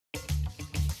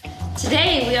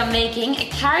Today we are making a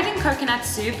carrot and coconut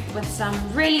soup with some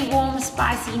really warm,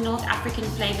 spicy North African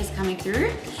flavors coming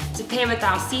through to pair with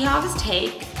our sea harvest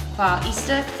hake for our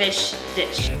Easter fish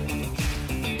dish.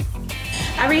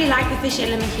 I really like the fish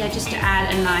element here just to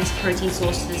add a nice protein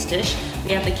source to this dish.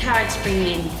 We have the carrots bringing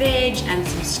in veg and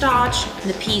some starch,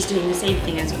 the peas doing the same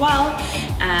thing as well,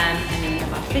 and then we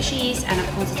have our fishies, and of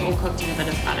course it's all cooked in a bit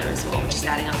of butter as well, which is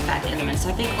adding our fat element. So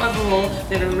I think overall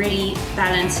we have a really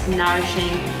balanced,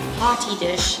 nourishing, hearty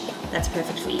dish that's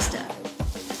perfect for Easter.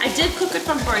 I did cook it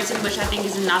from frozen, which I think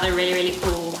is another really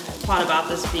cool part about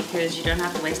this because you don't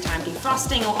have to waste time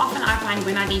defrosting, or often I find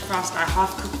when I defrost I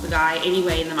half cook the guy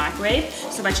anyway in the microwave.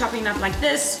 So by chopping it up like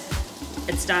this,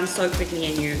 it's done so quickly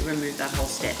and you remove that whole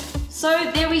step.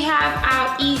 So there we have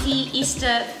our easy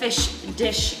Easter fish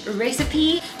dish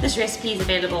recipe. This recipe is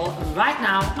available right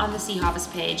now on the Sea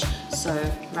Harvest page, so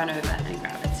run over and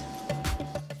grab it.